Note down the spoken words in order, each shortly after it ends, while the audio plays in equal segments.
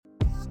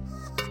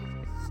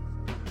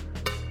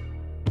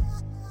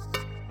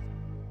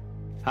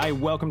Hi,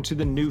 welcome to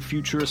the New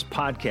Futurist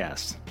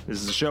Podcast.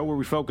 This is a show where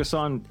we focus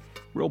on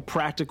real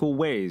practical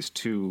ways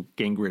to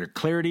gain greater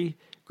clarity,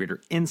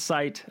 greater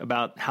insight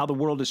about how the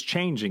world is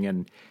changing,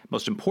 and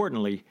most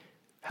importantly,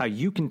 how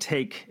you can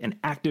take an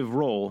active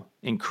role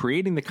in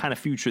creating the kind of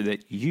future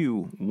that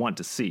you want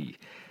to see.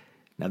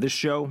 Now,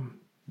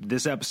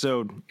 this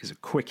episode is a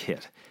quick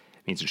hit.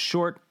 It means it's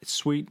short, it's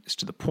sweet, it's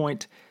to the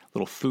point, a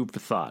little food for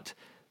thought.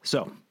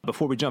 So,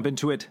 before we jump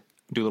into it,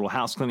 do a little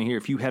house cleaning here.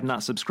 If you have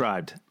not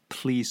subscribed,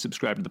 please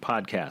subscribe to the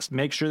podcast.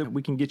 Make sure that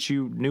we can get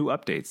you new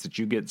updates, that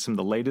you get some of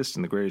the latest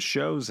and the greatest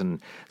shows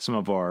and some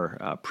of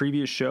our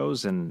previous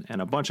shows and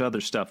a bunch of other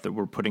stuff that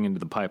we're putting into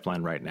the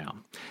pipeline right now.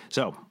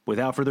 So,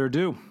 without further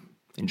ado,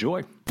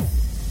 enjoy.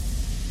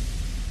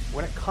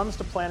 When it comes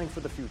to planning for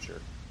the future,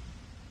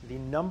 the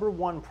number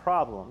one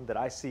problem that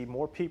I see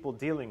more people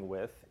dealing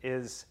with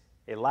is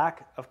a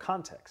lack of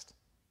context,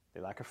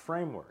 a lack of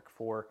framework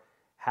for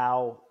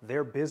how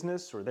their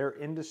business or their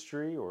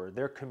industry or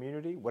their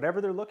community, whatever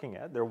they're looking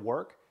at, their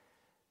work,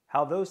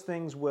 how those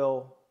things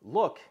will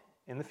look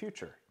in the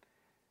future.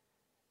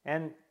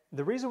 And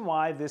the reason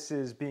why this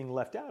is being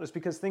left out is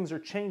because things are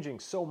changing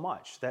so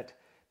much that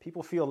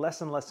people feel less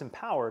and less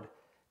empowered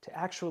to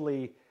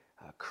actually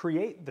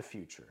create the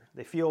future.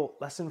 They feel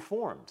less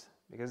informed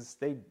because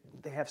they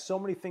have so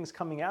many things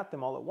coming at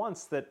them all at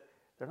once that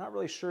they're not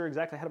really sure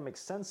exactly how to make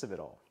sense of it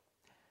all.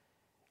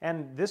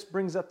 And this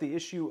brings up the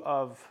issue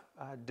of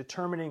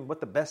determining what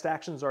the best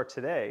actions are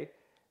today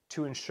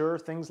to ensure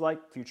things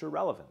like future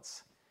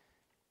relevance.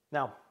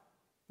 Now,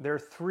 there are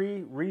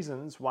three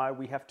reasons why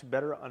we have to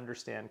better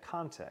understand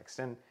context.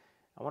 And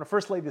I want to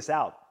first lay this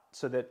out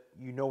so that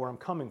you know where I'm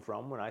coming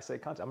from when I say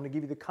context. I'm going to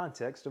give you the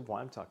context of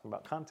why I'm talking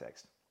about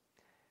context.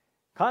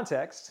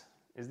 Context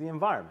is the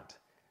environment.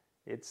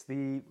 It's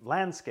the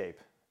landscape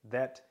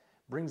that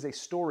brings a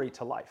story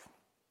to life.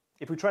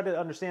 If we try to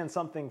understand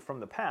something from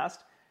the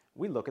past,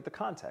 we look at the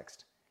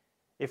context.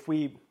 If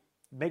we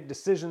make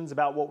decisions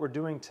about what we're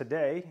doing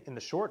today in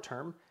the short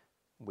term,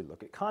 we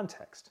look at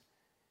context.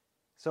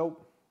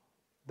 So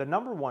the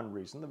number one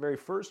reason, the very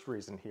first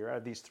reason here out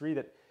of these three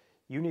that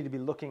you need to be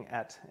looking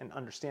at and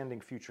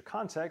understanding future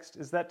context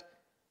is that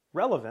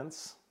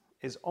relevance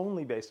is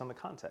only based on the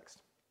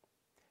context.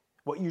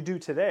 What you do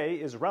today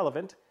is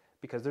relevant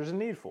because there's a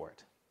need for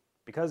it,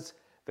 because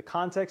the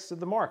context of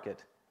the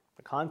market,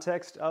 the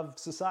context of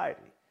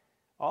society,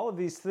 all of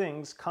these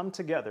things come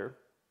together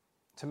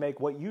to make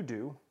what you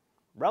do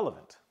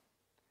relevant.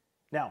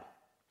 Now,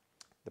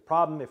 the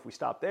problem, if we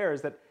stop there,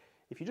 is that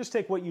if you just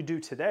take what you do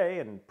today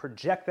and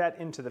project that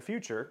into the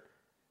future,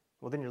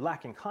 well, then you're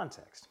lacking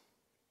context.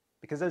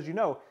 Because as you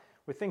know,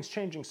 with things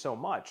changing so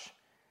much,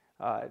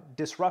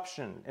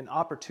 disruption and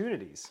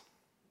opportunities,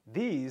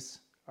 these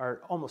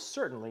are almost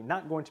certainly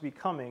not going to be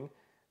coming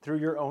through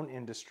your own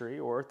industry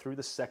or through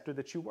the sector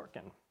that you work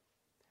in.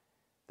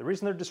 The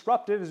reason they're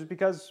disruptive is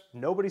because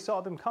nobody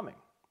saw them coming.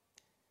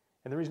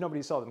 And the reason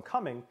nobody saw them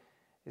coming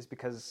is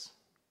because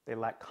they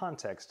lack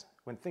context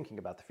when thinking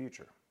about the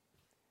future.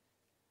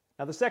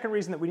 Now, the second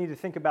reason that we need to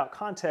think about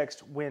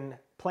context when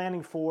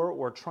planning for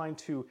or trying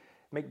to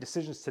make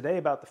decisions today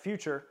about the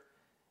future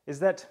is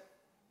that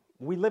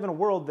we live in a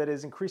world that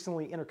is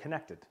increasingly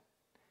interconnected.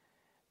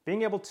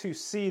 Being able to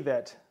see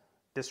that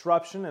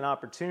disruption and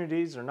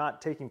opportunities are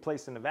not taking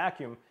place in a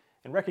vacuum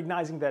and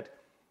recognizing that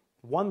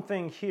one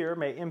thing here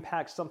may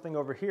impact something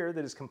over here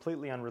that is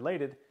completely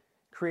unrelated,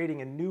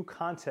 creating a new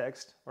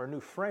context or a new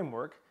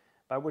framework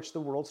by which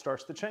the world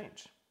starts to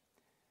change.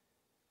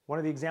 One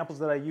of the examples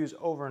that I use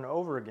over and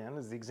over again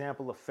is the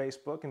example of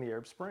Facebook and the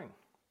Arab Spring.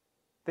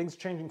 Things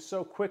changing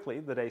so quickly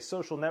that a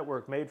social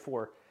network made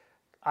for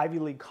Ivy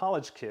League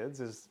college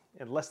kids is,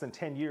 in less than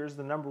 10 years,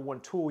 the number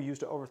one tool used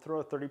to overthrow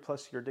a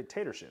 30-plus year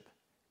dictatorship.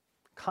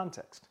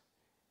 Context.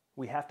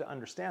 We have to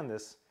understand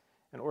this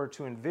in order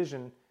to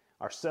envision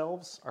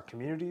ourselves, our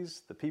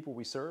communities, the people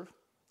we serve,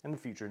 and the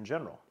future in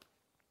general.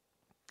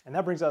 And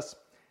that brings us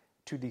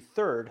to the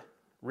third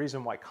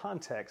reason why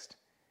context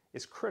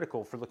is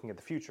critical for looking at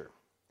the future.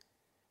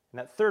 And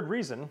that third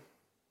reason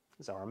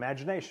is our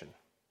imagination.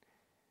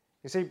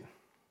 You see,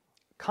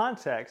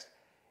 context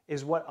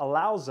is what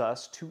allows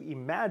us to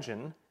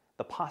imagine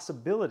the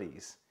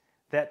possibilities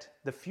that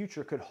the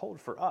future could hold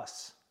for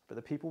us, for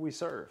the people we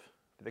serve,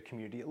 for the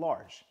community at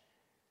large.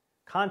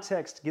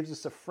 Context gives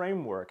us a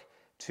framework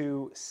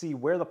to see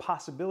where the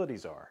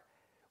possibilities are,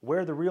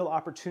 where the real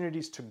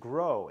opportunities to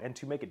grow and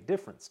to make a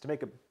difference, to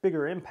make a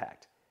bigger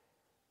impact.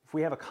 If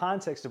we have a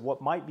context of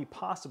what might be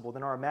possible,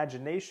 then our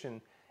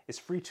imagination is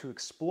free to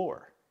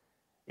explore.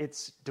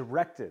 It's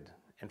directed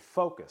and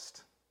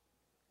focused.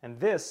 And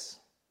this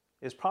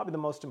is probably the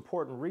most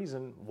important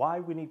reason why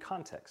we need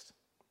context.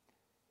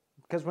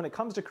 Because when it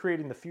comes to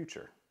creating the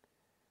future,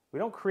 we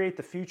don't create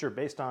the future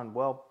based on,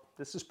 well,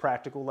 this is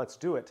practical, let's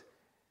do it.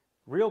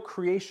 Real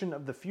creation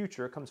of the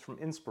future comes from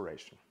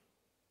inspiration.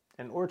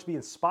 In order to be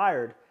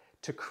inspired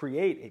to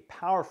create a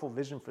powerful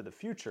vision for the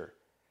future,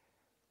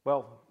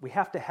 well, we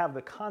have to have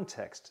the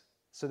context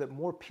so that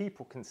more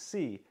people can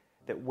see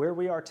that where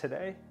we are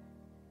today,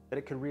 that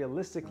it can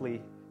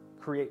realistically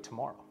create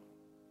tomorrow.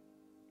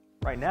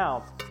 Right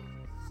now,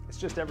 it's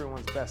just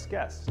everyone's best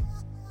guess.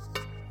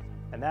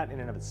 And that in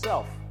and of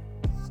itself,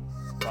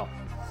 well,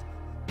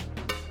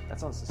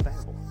 that's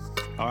unsustainable.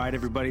 All right,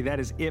 everybody, that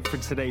is it for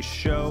today's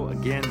show.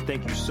 Again,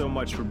 thank you so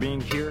much for being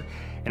here.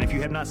 And if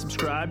you have not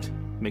subscribed,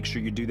 make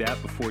sure you do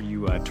that before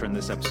you turn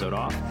this episode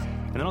off.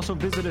 And then also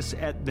visit us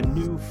at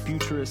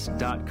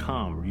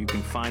thenewfuturist.com, where you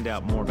can find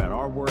out more about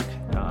our work,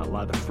 a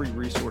lot of the free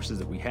resources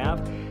that we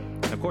have.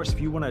 And of course,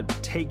 if you want to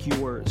take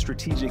your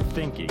strategic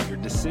thinking, your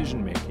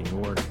decision making,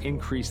 or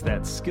increase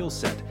that skill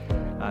set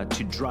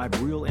to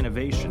drive real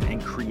innovation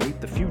and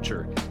create the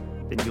future,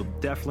 then you'll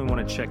definitely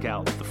want to check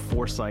out the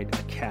Foresight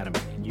Academy.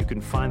 And you can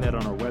find that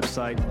on our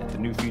website at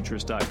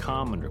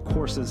thenewfuturist.com under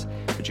courses,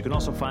 but you can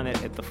also find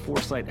that at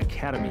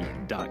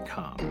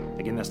theforesightacademy.com.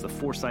 Again, that's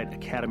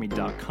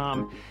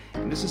theforesightacademy.com.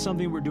 And this is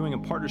something we're doing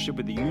in partnership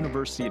with the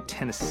University of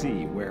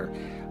Tennessee, where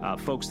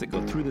folks that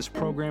go through this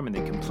program and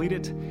they complete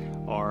it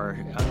are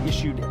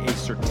issued a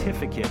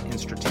certificate in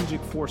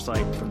strategic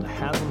foresight from the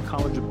Haslam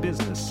College of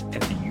Business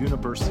at the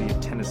University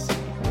of Tennessee.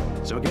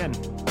 So again,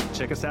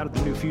 check us out at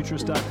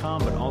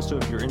thenewfuturist.com, but also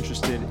if you're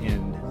interested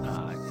in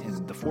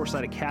the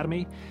Foresight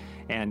Academy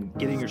and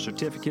getting your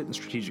certificate in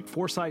strategic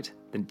foresight,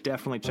 then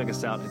definitely check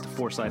us out at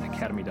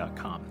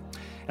theforesightacademy.com.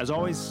 As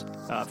always,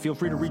 feel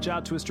free to reach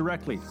out to us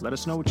directly. Let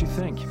us know what you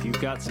think. If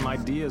you've got some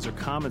ideas or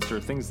comments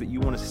or things that you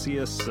want to see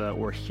us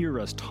or hear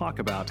us talk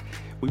about,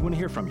 we want to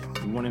hear from you.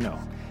 We want to know.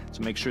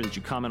 So make sure that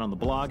you comment on the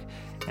blog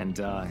and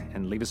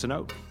leave us a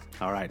note.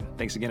 All right.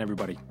 Thanks again,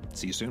 everybody.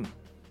 See you soon.